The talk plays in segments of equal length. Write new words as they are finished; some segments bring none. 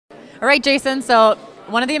All right, Jason, so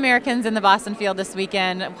one of the Americans in the Boston field this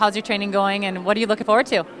weekend. How's your training going, and what are you looking forward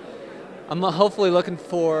to? I'm hopefully looking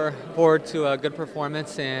forward to a good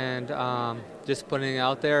performance and just putting it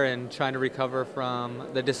out there and trying to recover from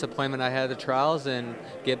the disappointment I had at the trials and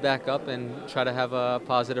get back up and try to have a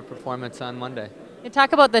positive performance on Monday.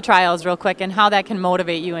 Talk about the trials real quick and how that can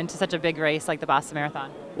motivate you into such a big race like the Boston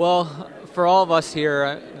Marathon. Well, for all of us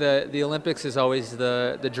here, the Olympics is always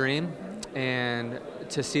the dream, and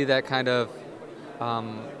to see that kind of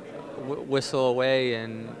whistle away,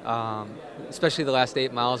 and especially the last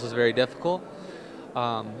 8 miles was very difficult.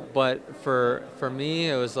 But for me,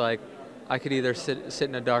 it was like I could either sit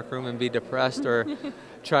in a dark room and be depressed, or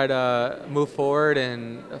try to move forward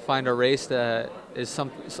and find a race that is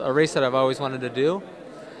a race that I've always wanted to do,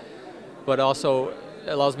 but also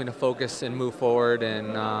allows me to focus and move forward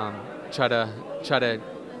and try to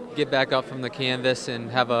get back up from the canvas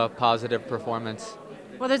and have a positive performance.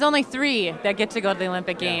 Well, there's only 3 that get to go to the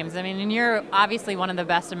Olympic Games. I mean, and you're obviously one of the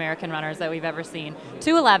best American runners that we've ever seen.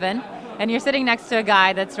 2:11, and you're sitting next to a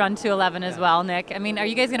guy that's run 2:11 as well, Nick. I mean, are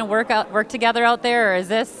you guys going to work together out there, or is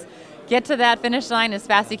this get to that finish line as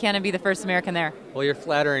fast as you can and be the first American there? Well, you're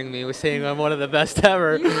flattering me with saying I'm one of the best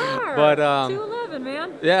ever. You are. But 2:11,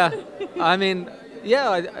 man. Yeah, I mean,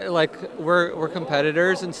 yeah, like we're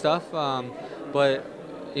competitors and stuff. But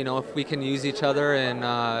you know, if we can use each other and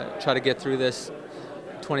try to get through this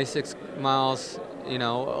 26 miles, you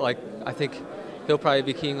know, like I think he'll probably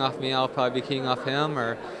be keying off me, I'll probably be keying off him,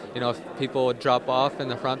 or you know, if people drop off in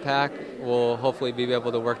the front pack, we'll hopefully be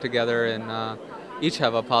able to work together and each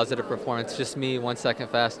have a positive performance, just me 1 second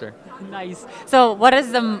faster. Nice. So what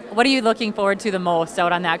are you looking forward to the most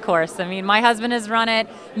out on that course? I mean, my husband has run it.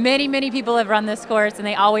 Many people have run this course, and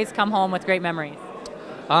they always come home with great memories.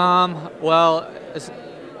 Well,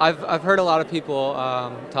 I've heard a lot of people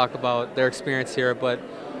talk about their experience here, but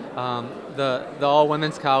the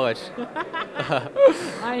all-women's college.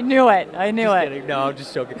 I knew it. Just kidding. No, I'm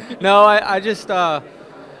just joking. No, I just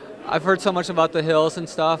I've heard so much about the hills and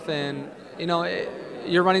stuff, and you know,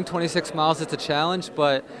 you're running 26 miles. It's a challenge,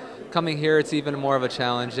 but coming here, it's even more of a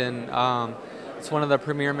challenge, and it's one of the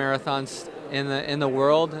premier marathons in the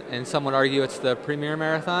world, and some would argue it's the premier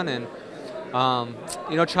marathon, and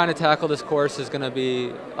you know, trying to tackle this course is going to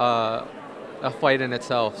be a fight in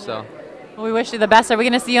itself. So, well, we wish you the best. Are we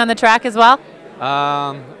going to see you on the track as well?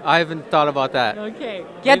 I haven't thought about that. Okay.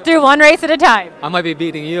 Get through one race at a time. I might be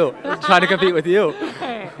beating you, trying to compete with you.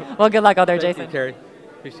 Well, good luck out there, Thank Jason. you, Carrie.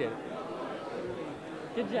 Appreciate it.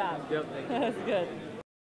 Good job. Yep, thank you. That's good.